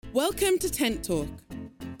Welcome to Tent Talk,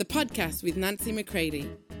 the podcast with Nancy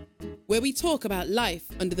McCready, where we talk about life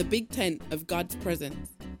under the big tent of God's presence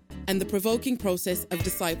and the provoking process of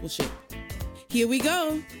discipleship. Here we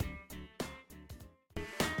go.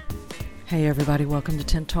 Hey everybody, welcome to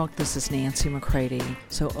Tent Talk. This is Nancy McCready.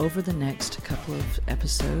 So over the next couple of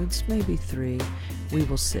episodes, maybe 3, we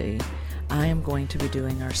will see, I am going to be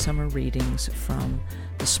doing our summer readings from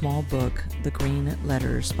the small book, The Green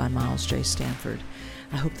Letters by Miles J. Stanford.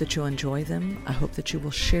 I hope that you'll enjoy them. I hope that you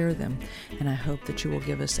will share them. And I hope that you will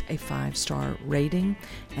give us a 5-star rating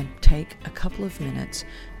and take a couple of minutes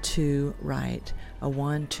to write a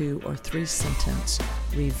 1, 2, or 3 sentence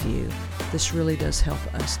review. This really does help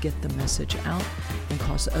us get the message out and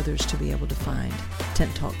cause others to be able to find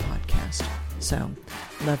Tent Talk Podcast. So,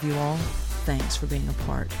 love you all. Thanks for being a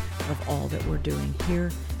part of all that we're doing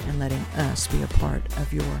here and letting us be a part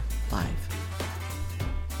of your life.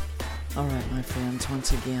 All right, my friends,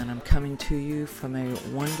 once again, I'm coming to you from a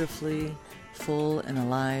wonderfully full and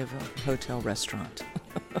alive hotel restaurant.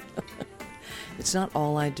 It's not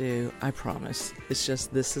all I do, I promise. It's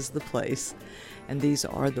just this is the place, and these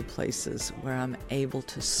are the places where I'm able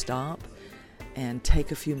to stop and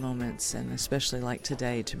take a few moments, and especially like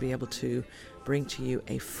today, to be able to bring to you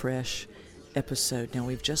a fresh episode. Now,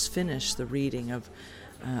 we've just finished the reading of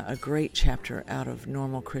a great chapter out of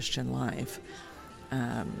Normal Christian Life,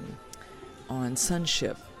 on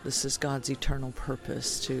sonship. This is God's eternal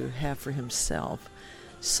purpose, to have for himself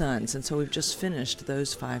sons. And so we've just finished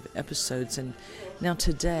those 5 episodes, and now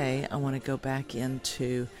today I want to go back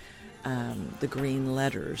into The Green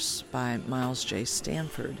Letters by Miles J.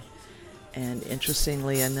 Stanford. And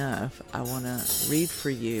interestingly enough, I want to read for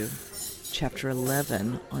you chapter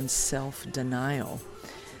 11 on self-denial.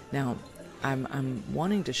 Now, I'm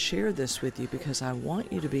wanting to share this with you because I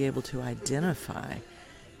want you to be able to identify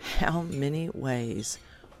how many ways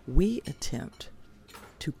we attempt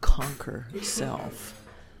to conquer self,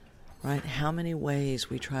 right? How many ways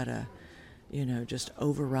we try to, just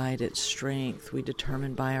override its strength. We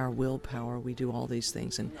determine by our willpower, we do all these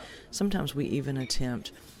things. And sometimes we even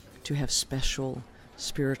attempt to have special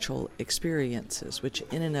spiritual experiences, which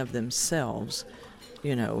in and of themselves,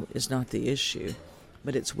 is not the issue.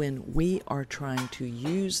 But it's when we are trying to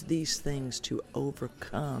use these things to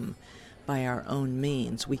overcome by our own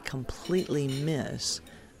means, we completely miss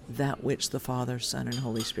that which the Father, Son, and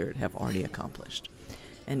Holy Spirit have already accomplished.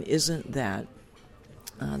 And isn't that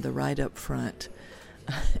the right up front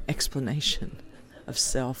explanation of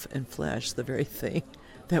self and flesh, the very thing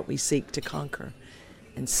that we seek to conquer?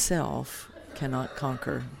 And self cannot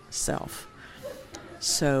conquer self.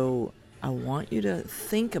 So I want you to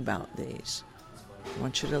think about these. I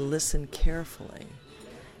want you to listen carefully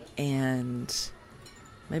and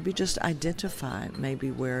maybe just identify maybe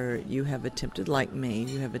where you have attempted, like me,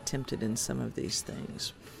 you have attempted in some of these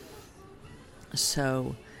things.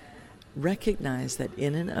 So recognize that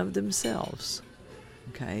in and of themselves,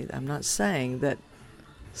 okay, I'm not saying that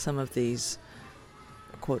some of these,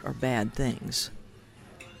 quote, are bad things.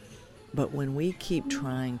 But when we keep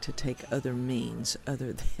trying to take other means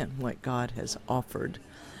other than what God has offered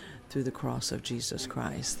through the cross of Jesus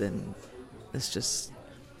Christ, then this just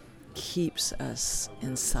keeps us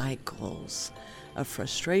in cycles of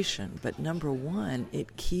frustration. But number one,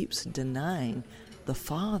 it keeps denying the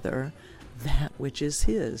Father that which is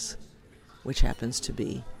his, which happens to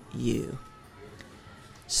be you.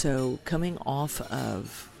 So coming off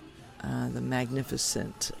of the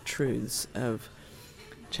magnificent truths of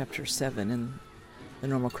chapter 7 in the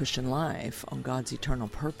Normal Christian Life on God's eternal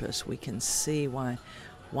purpose, we can see why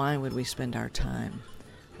would we spend our time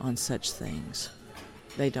on such things?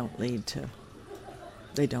 They don't lead to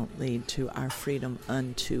our freedom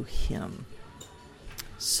unto him.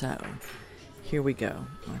 So, here we go,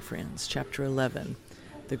 my friends. Chapter 11,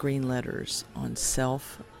 The Green Letters on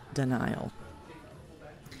self-denial.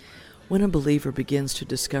 When a believer begins to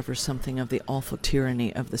discover something of the awful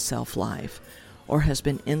tyranny of the self-life, or has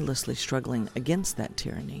been endlessly struggling against that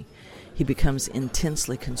tyranny, he becomes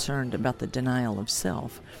intensely concerned about the denial of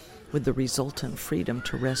self, with the resultant freedom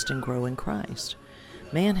to rest and grow in Christ.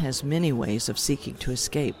 Man has many ways of seeking to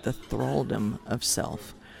escape the thraldom of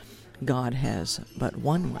self. God has but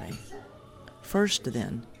one way. First,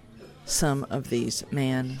 then, some of these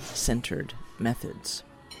man-centered methods.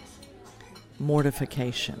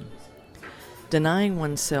 Mortification. Denying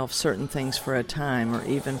oneself certain things for a time, or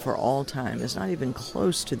even for all time, is not even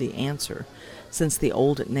close to the answer, since the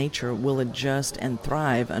old nature will adjust and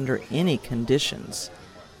thrive under any conditions,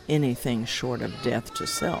 anything short of death to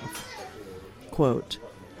self. Quote,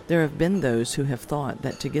 There have been those who have thought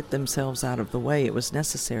that to get themselves out of the way it was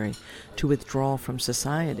necessary to withdraw from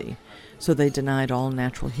society, so they denied all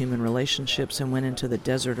natural human relationships and went into the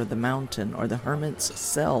desert or the mountain or the hermit's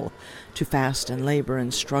cell to fast and labor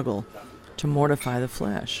and struggle, to mortify the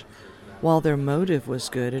flesh. While their motive was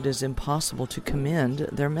good, it is impossible to commend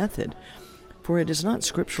their method, for it is not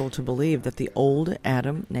scriptural to believe that the old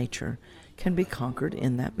Adam nature can be conquered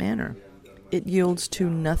in that manner. It yields to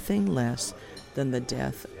nothing less than the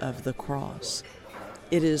death of the cross.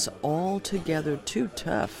 It is altogether too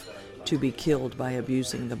tough to be killed by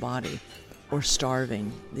abusing the body or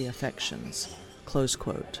starving the affections. Close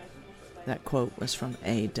quote. That quote was from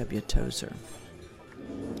A.W. Tozer.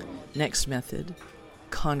 Next method,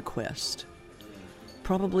 conquest.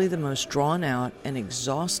 Probably the most drawn out and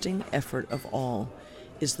exhausting effort of all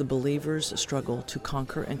is the believer's struggle to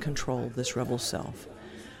conquer and control this rebel self.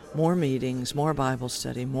 More meetings, more Bible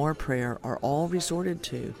study, more prayer are all resorted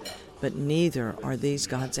to, but neither are these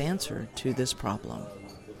God's answer to this problem.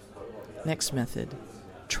 Next method,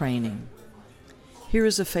 training. Here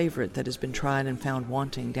is a favorite that has been tried and found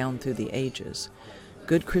wanting down through the ages.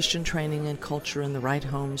 Good Christian training and culture in the right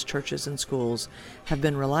homes, churches, and schools have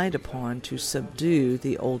been relied upon to subdue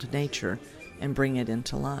the old nature and bring it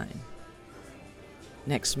into line.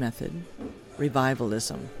 Next method,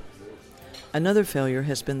 revivalism. Another failure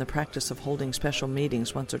has been the practice of holding special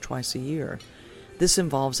meetings once or twice a year. This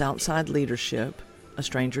involves outside leadership, a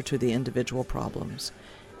stranger to the individual problems,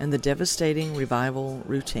 and the devastating revival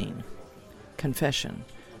routine, confession,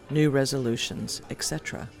 new resolutions,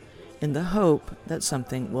 etc., in the hope that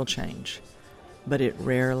something will change. But it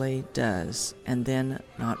rarely does, and then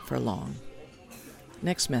not for long.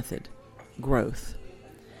 Next method, growth.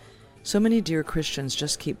 So many dear Christians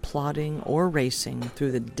just keep plodding or racing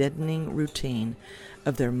through the deadening routine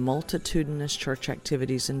of their multitudinous church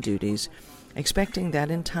activities and duties, expecting that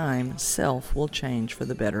in time self will change for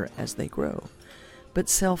the better as they grow. But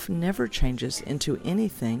self never changes into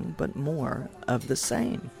anything but more of the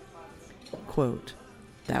same. Quote,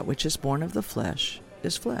 "That which is born of the flesh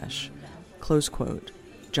is flesh." Close quote.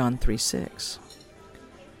 John 3:6.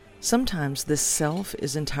 Sometimes this self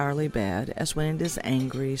is entirely bad, as when it is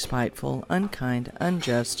angry, spiteful, unkind,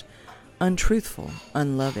 unjust, untruthful,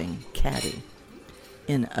 unloving, catty.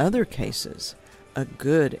 In other cases, a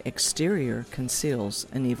good exterior conceals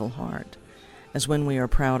an evil heart, as when we are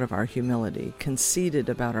proud of our humility, conceited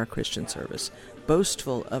about our Christian service,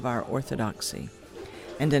 boastful of our orthodoxy,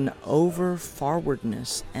 and an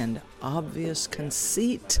over-forwardness and obvious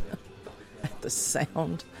conceit at the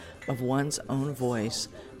sound of one's own voice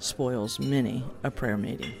spoils many a prayer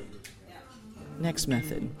meeting. Next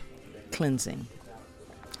method, cleansing.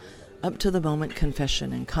 Up to the moment,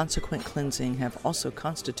 confession and consequent cleansing have also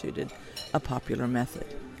constituted a popular method.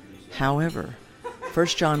 However,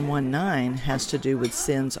 1 John 1:9 has to do with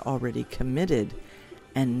sins already committed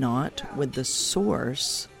and not with the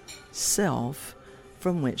source, self,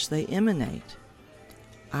 from which they emanate.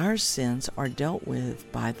 Our sins are dealt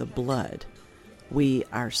with by the blood. We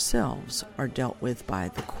ourselves are dealt with by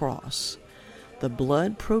the cross. The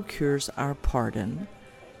blood procures our pardon.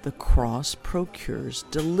 The cross procures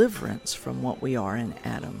deliverance from what we are in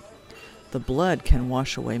Adam. The blood can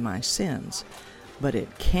wash away my sins, but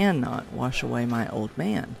it cannot wash away my old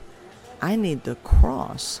man. I need the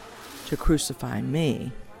cross to crucify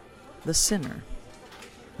me, the sinner.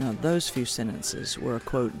 Now, those few sentences were a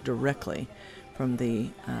quote directly from the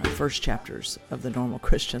first chapters of The Normal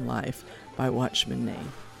Christian Life by Watchman Nee.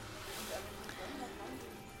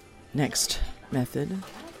 Next method,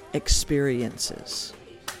 experiences.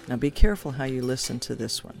 Now be careful how you listen to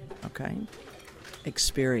this one, okay?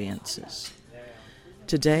 Experiences.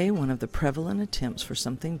 Today, one of the prevalent attempts for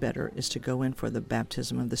something better is to go in for the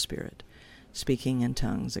baptism of the Spirit, speaking in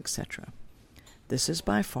tongues, etc. This is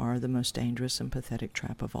by far the most dangerous and pathetic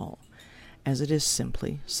trap of all, as it is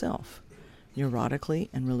simply self, neurotically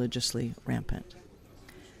and religiously rampant.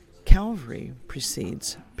 Calvary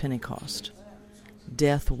precedes Pentecost.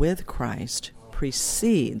 Death with Christ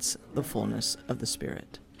precedes the fullness of the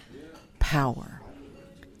Spirit. Power.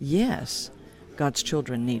 Yes, God's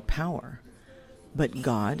children need power, but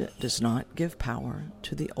God does not give power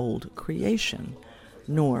to the old creation,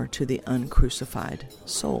 nor to the uncrucified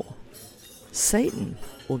soul. Satan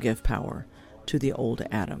will give power to the old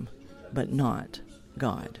Adam, but not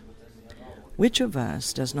God. Which of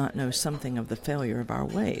us does not know something of the failure of our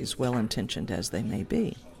ways, well-intentioned as they may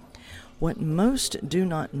be? What most do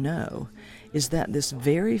not know is that this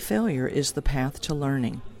very failure is the path to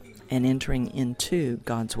learning and entering into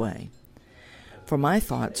God's way. For my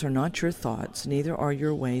thoughts are not your thoughts, neither are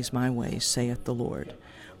your ways my ways, saith the Lord.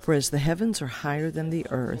 For as the heavens are higher than the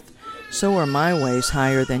earth, so are my ways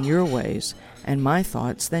higher than your ways, and my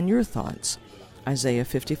thoughts than your thoughts. Isaiah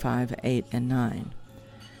 55:8-9.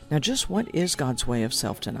 Now just what is God's way of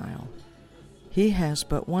self-denial? He has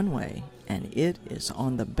but one way, and it is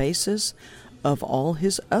on the basis of all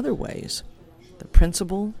his other ways, the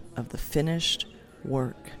principle of the finished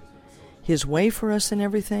work. His way for us in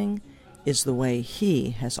everything is the way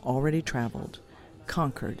he has already traveled,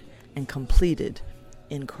 conquered, and completed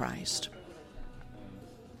in Christ.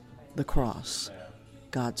 The cross,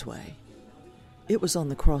 God's way. It was on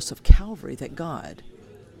the cross of Calvary that God,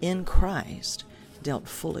 in Christ, dealt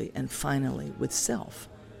fully and finally with self,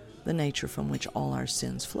 the nature from which all our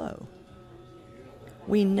sins flow.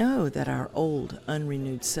 We know that our old,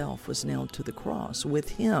 unrenewed self was nailed to the cross with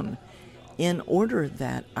him in order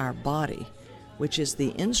that our body, which is the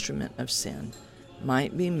instrument of sin,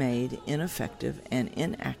 might be made ineffective and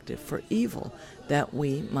inactive for evil, that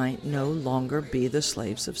we might no longer be the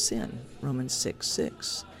slaves of sin. Romans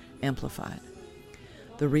 6:6, Amplified.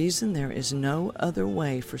 The reason there is no other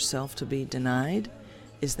way for self to be denied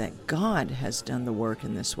is that God has done the work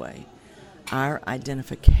in this way. Our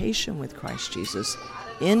identification with Christ Jesus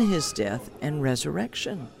in his death and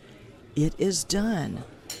resurrection. It is done.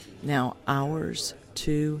 Now ours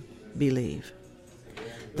to believe.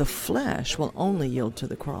 The flesh will only yield to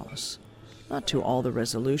the cross, not to all the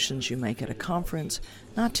resolutions you make at a conference,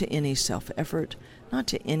 not to any self-effort, not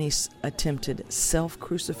to any attempted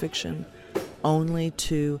self-crucifixion, only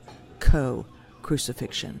to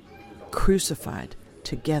co-crucifixion, crucified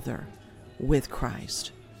together with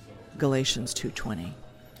Christ. Galatians 2:20.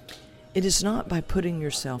 It is not by putting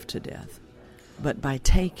yourself to death, but by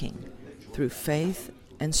taking, through faith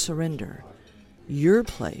and surrender, your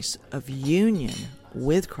place of union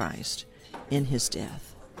with Christ in his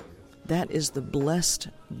death. That is the blessed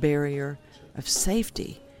barrier of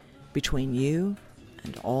safety between you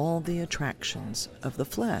and all the attractions of the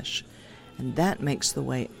flesh, and that makes the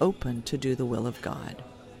way open to do the will of God.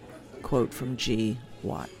 Quote from G.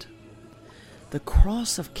 Watt. The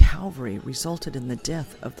cross of Calvary resulted in the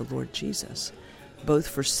death of the Lord Jesus, both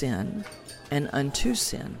for sin and unto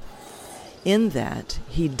sin. In that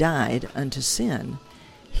he died unto sin,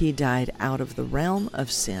 he died out of the realm of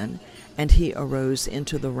sin, and he arose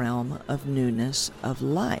into the realm of newness of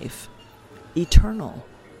life, eternal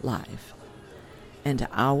life. And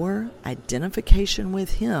our identification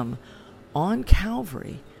with him on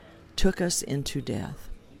Calvary took us into death,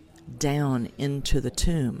 down into the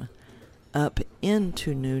tomb, up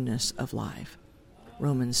into newness of life.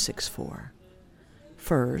 Romans 6:4.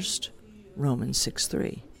 First, Romans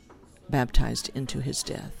 6:3, baptized into his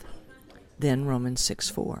death. Then Romans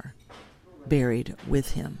 6:4, buried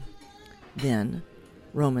with him. Then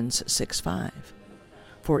Romans 6:5,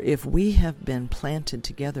 for if we have been planted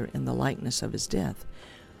together in the likeness of his death,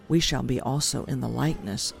 we shall be also in the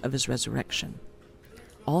likeness of his resurrection.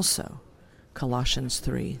 Also, Colossians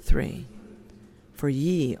 3:3, for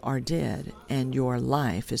ye are dead, and your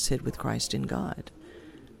life is hid with Christ in God.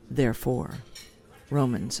 Therefore,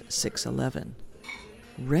 Romans 6:11,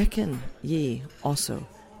 reckon ye also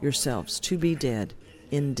yourselves to be dead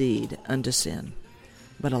indeed unto sin,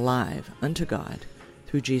 but alive unto God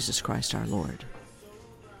through Jesus Christ our Lord.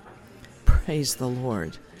 Praise the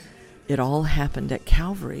Lord. It all happened at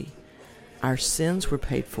Calvary. Our sins were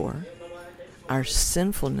paid for, our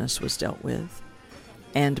sinfulness was dealt with,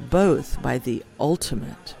 and both by the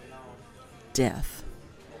ultimate death.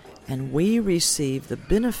 And we receive the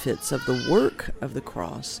benefits of the work of the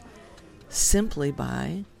cross simply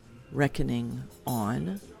by reckoning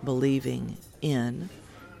on, believing in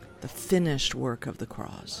the finished work of the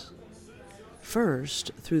cross.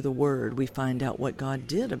 First, through the Word, we find out what God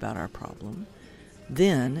did about our problem.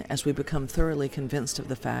 Then, as we become thoroughly convinced of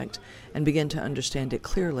the fact and begin to understand it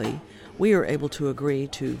clearly, we are able to agree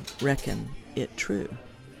to reckon it true.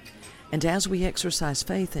 And as we exercise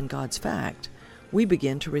faith in God's fact, we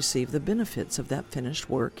begin to receive the benefits of that finished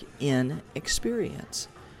work in experience.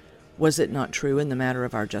 Was it not true in the matter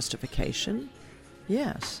of our justification?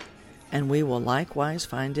 Yes. And we will likewise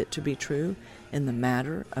find it to be true in the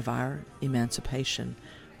matter of our emancipation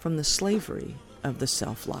from the slavery of the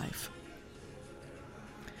self-life.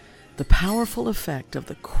 The powerful effect of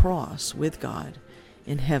the cross with God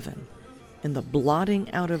in heaven, in the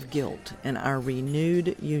blotting out of guilt and our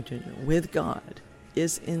renewed union with God,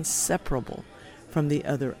 is inseparable from the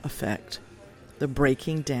other effect, the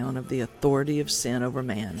breaking down of the authority of sin over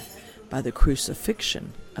man by the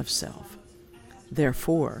crucifixion of self.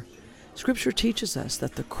 Therefore, Scripture teaches us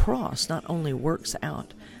that the cross not only works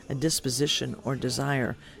out a disposition or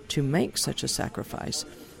desire to make such a sacrifice,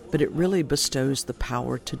 but it really bestows the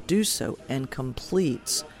power to do so and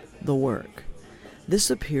completes the work.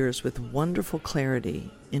 This appears with wonderful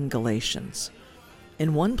clarity in Galatians.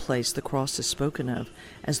 In one place, the cross is spoken of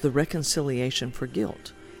as the reconciliation for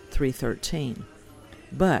guilt, 3:13.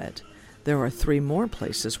 But there are 3 more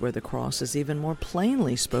places where the cross is even more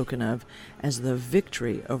plainly spoken of as the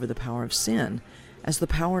victory over the power of sin, as the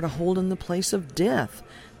power to hold in the place of death,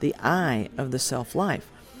 the eye of the self-life,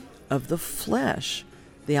 of the flesh,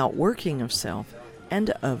 the outworking of self,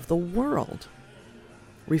 and of the world,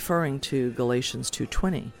 referring to Galatians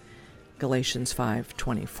 2:20, Galatians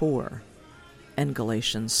 5:24, and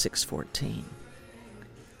Galatians 6:14.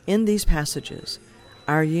 In these passages,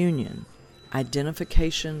 our union,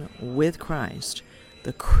 identification with Christ,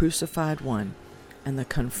 the crucified one, and the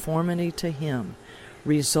conformity to him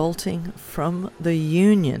resulting from the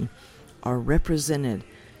union are represented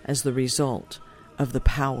as the result of the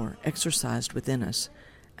power exercised within us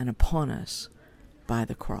and upon us by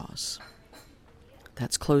the cross.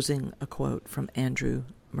 That's closing a quote from Andrew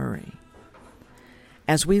Murray.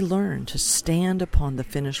 As we learn to stand upon the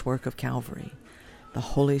finished work of Calvary, the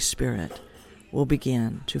Holy Spirit will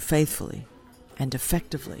begin to faithfully and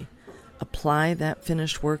effectively apply that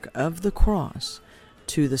finished work of the cross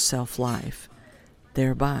to the self-life,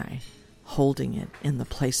 thereby holding it in the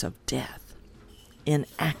place of death,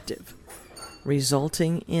 inactive,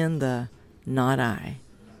 resulting in the not I,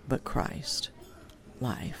 but Christ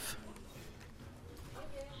life.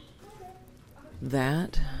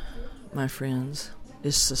 That, my friends,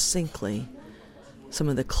 is succinctly some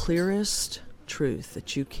of the clearest truth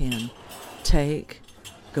that you can take,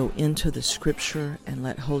 go into the Scripture, and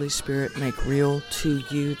let Holy Spirit make real to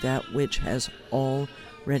you that which has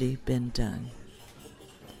already been done.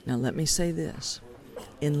 Now let me say this.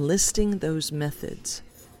 In listing those methods,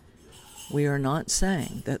 we are not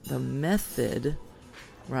saying that the method,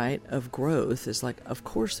 right, of growth is like, of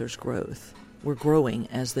course there's growth. We're growing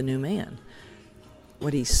as the new man.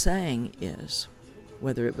 What he's saying is,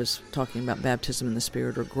 whether it was talking about baptism in the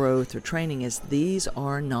Spirit or growth or training, is these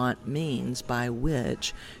are not means by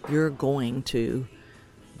which you're going to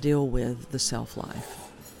deal with the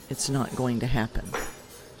self-life. It's not going to happen.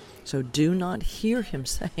 So do not hear him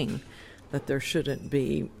saying that there shouldn't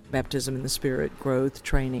be baptism in the Spirit, growth,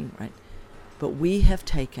 training, right? But we have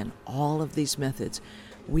taken all of these methods.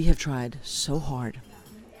 We have tried so hard,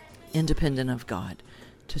 independent of God,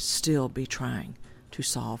 to still be trying to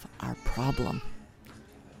solve our problem.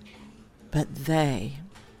 But they,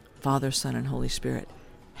 Father, Son, and Holy Spirit,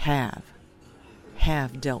 have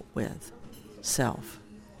dealt with self,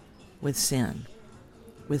 with sin,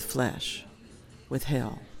 with flesh, with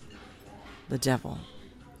hell, the devil,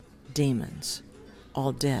 demons,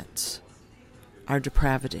 all debts, our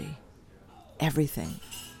depravity, everything,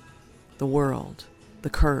 the world, the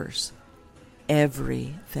curse,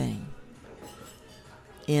 everything,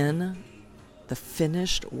 in the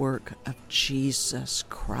finished work of Jesus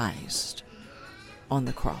Christ on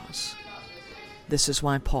the cross. This is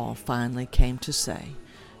why Paul finally came to say,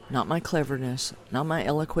 not my cleverness, not my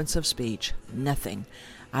eloquence of speech, nothing.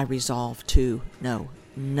 I resolve to know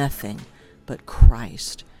nothing but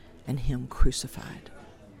Christ and Him crucified.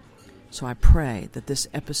 So I pray that this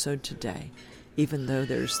episode today, even though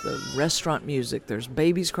there's the restaurant music, there's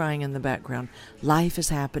babies crying in the background, life is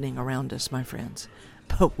happening around us, my friends.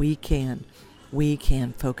 But we can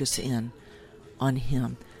focus in on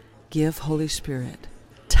Him. Give Holy Spirit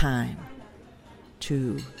time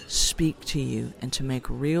to speak to you and to make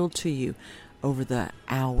real to you over the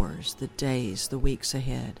hours, the days, the weeks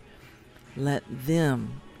ahead. Let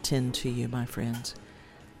them tend to you, my friends.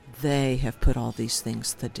 They have put all these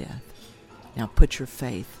things to death. Now put your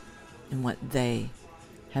faith in what they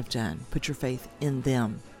have done. Put your faith in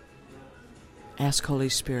them. Ask Holy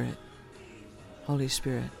Spirit,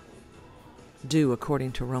 do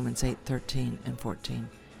according to Romans 8:13 and 14.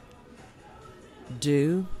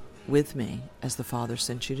 Do with me as the Father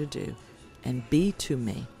sent you to do, and be to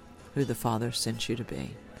me who the Father sent you to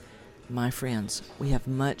be. My friends, we have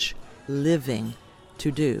much living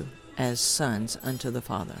to do as sons unto the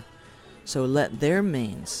Father. So let their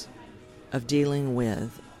means of dealing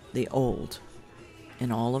with the old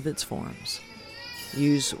in all of its forms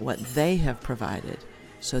use what they have provided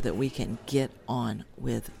so that we can get on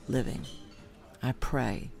with living. I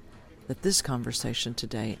pray that this conversation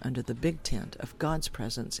today, under the big tent of God's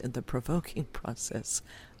presence in the provoking process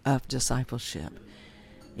of discipleship,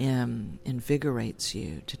 invigorates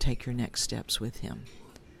you to take your next steps with Him.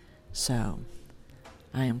 So,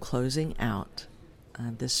 I am closing out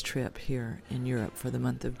this trip here in Europe for the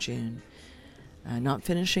month of June. Not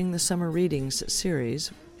finishing the summer readings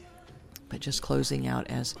series, But just closing out,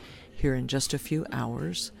 as here in just a few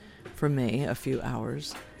hours, for me, a few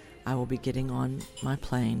hours, I will be getting on my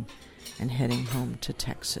plane and heading home to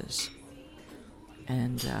Texas.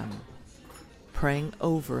 And praying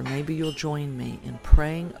over, maybe you'll join me in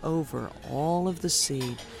praying over all of the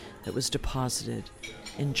seed that was deposited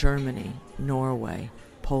in Germany, Norway,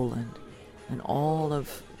 Poland, and all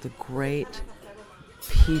of the great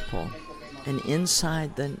people and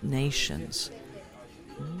inside the nations.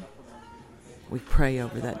 We pray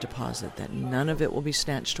over that deposit, that none of it will be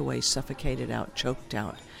snatched away, suffocated out, choked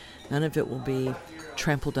out. None of it will be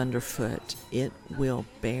trampled underfoot. It will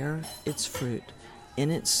bear its fruit in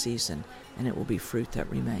its season, and it will be fruit that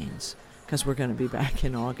remains, because we're going to be back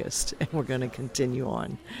in August and we're going to continue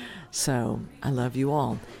on. So I love you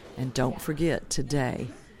all. And don't forget, today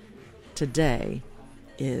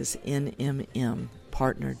is NMM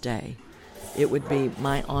Partner Day. It would be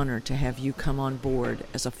my honor to have you come on board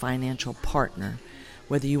as a financial partner,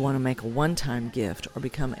 whether you want to make a one-time gift or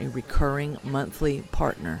become a recurring monthly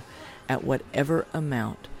partner at whatever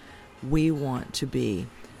amount. We want to be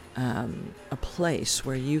a place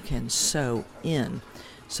where you can sow in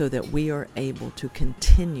so that we are able to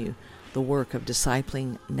continue the work of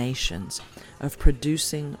discipling nations, of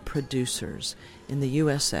producing producers in the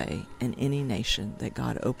USA and any nation that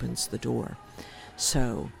God opens the door.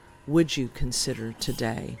 So would you consider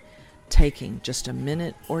today taking just a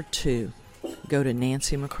minute or two? Go to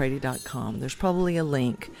nancymccready.com. There's probably a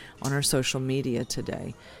link on our social media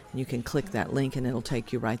today. And you can click that link and it'll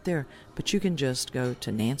take you right there. But you can just go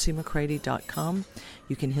to nancymccready.com.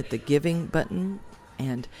 You can hit the giving button,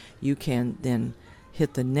 and you can then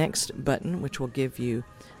hit the next button, which will give you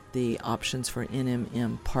the options for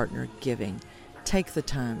NMM Partner Giving. Take the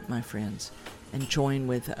time, my friends, and join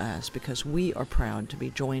with us, because we are proud to be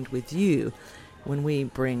joined with you when we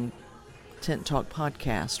bring Tent Talk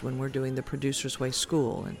Podcast, when we're doing the Producer's Way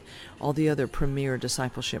School and all the other premier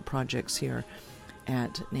discipleship projects here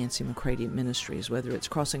at Nancy McCready Ministries, whether it's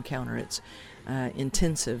Cross Encounter, it's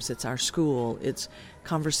intensives, it's our school, it's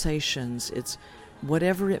conversations, it's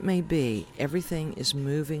whatever it may be. Everything is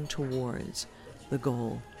moving towards the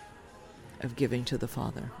goal of giving to the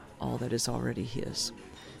Father all that is already His.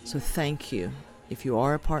 So thank you. If you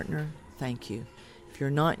are a partner, thank you. If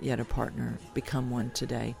you're not yet a partner, become one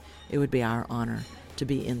today. It would be our honor to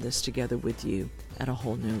be in this together with you at a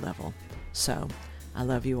whole new level. So I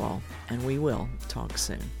love you all, and we will talk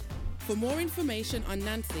soon. For more information on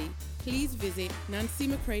Nancy, please visit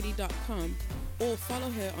nancymccready.com or follow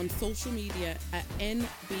her on social media at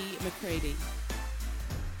NB McCready.